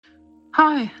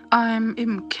Hi, I'm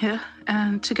Imke,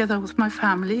 and together with my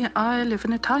family, I live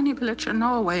in a tiny village in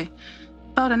Norway,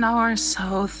 about an hour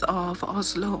south of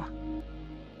Oslo.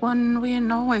 When we in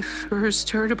Norway first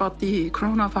heard about the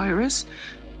coronavirus,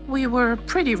 we were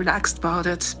pretty relaxed about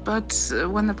it. But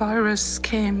when the virus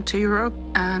came to Europe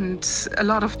and a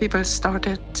lot of people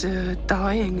started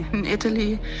dying in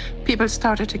Italy, people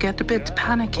started to get a bit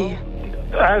panicky.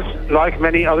 As like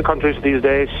many other countries these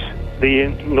days,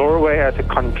 Norway as a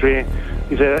country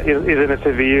is in a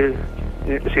severe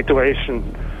situation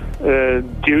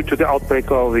due to the outbreak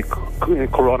of the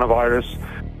coronavirus.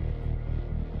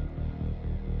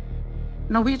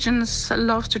 Norwegians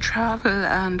love to travel,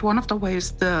 and one of the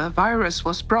ways the virus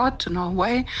was brought to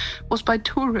Norway was by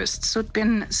tourists who'd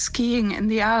been skiing in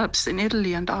the Alps in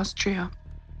Italy and Austria.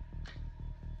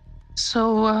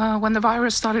 So when the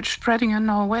virus started spreading in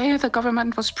Norway, the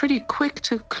government was pretty quick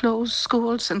to close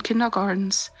schools and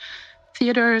kindergartens.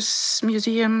 Theaters,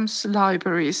 museums,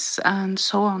 libraries, and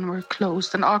so on were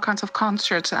closed, and all kinds of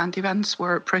concerts and events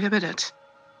were prohibited.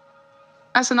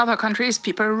 As in other countries,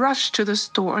 people rushed to the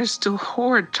stores to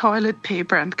hoard toilet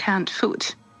paper and canned food.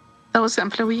 Those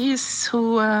employees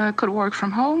who could work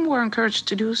from home were encouraged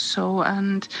to do so.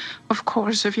 And of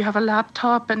course, if you have a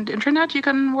laptop and internet, you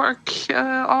can work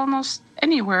almost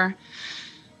anywhere.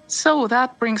 So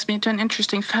that brings me to an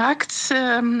interesting fact.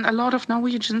 A lot of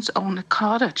Norwegians own a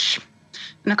cottage.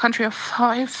 In a country of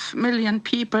 5 million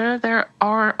people, there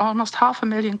are almost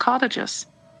 500,000 cottages.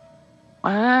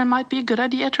 Well, it might be a good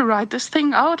idea to ride this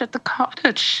thing out at the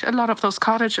cottage, a lot of those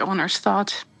cottage owners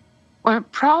thought. Well, the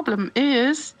problem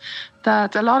is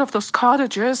that a lot of those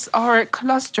cottages are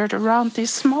clustered around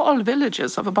these small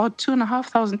villages of about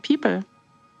 2,500 people.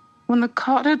 When the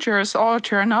cottagers all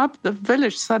turn up, the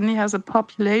village suddenly has a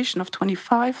population of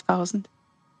 25,000.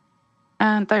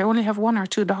 And they only have 1 or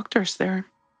 2 doctors there.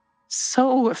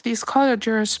 So if these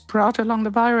cottagers brought along the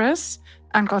virus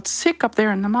and got sick up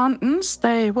there in the mountains,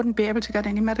 they wouldn't be able to get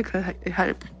any medical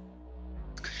help.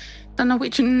 The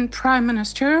Norwegian Prime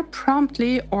Minister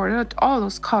promptly ordered all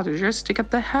those cottagers to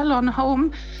get the hell on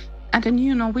home, and a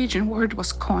new Norwegian word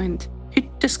was coined,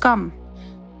 hytteskam,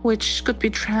 which could be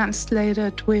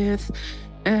translated with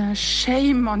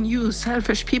shame on you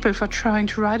selfish people for trying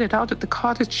to ride it out at the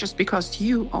cottage just because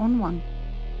you own one.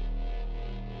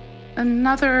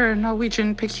 Another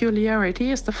Norwegian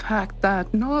peculiarity is the fact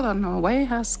that northern Norway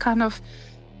has kind of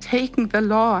taken the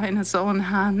law in its own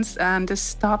hands and is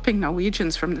stopping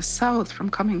Norwegians from the south from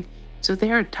coming to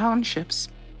their townships.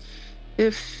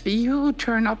 If you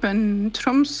turn up in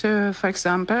Tromsø, for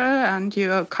example, and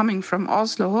you're coming from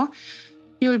Oslo,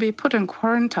 you'll be put in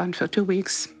quarantine for 2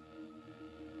 weeks.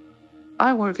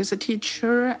 I work as a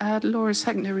teacher at lower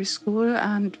secondary school,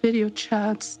 and video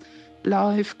chats,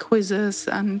 live quizzes,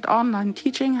 and online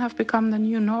teaching have become the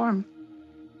new norm.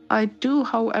 I do,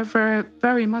 however,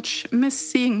 very much miss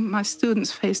seeing my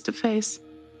students face to face.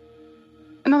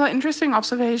 Another interesting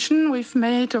observation we've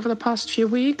made over the past few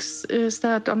weeks is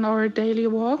that on our daily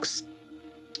walks,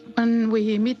 when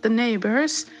we meet the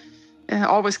neighbors,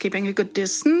 always keeping a good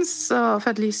distance of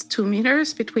at least 2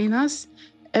 meters between us,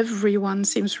 everyone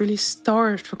seems really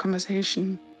starved for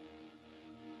conversation.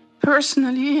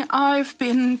 Personally, I've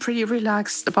been pretty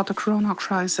relaxed about the corona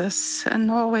crisis, and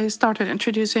Norway started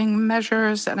introducing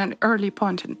measures at an early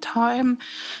point in time.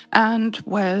 And,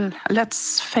 well,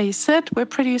 let's face it, we're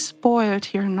pretty spoiled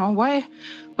here in Norway.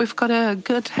 We've got a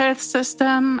good health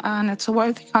system, and it's a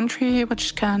wealthy country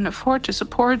which can afford to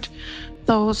support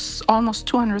those almost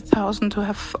 200,000 who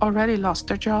have already lost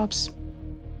their jobs.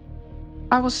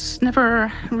 I was never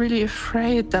really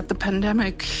afraid that the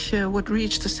pandemic would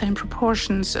reach the same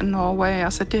proportions in Norway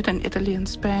as it did in Italy and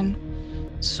Spain.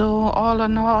 So all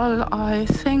in all, I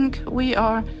think we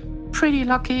are pretty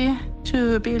lucky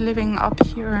to be living up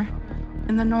here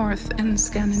in the north in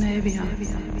Scandinavia.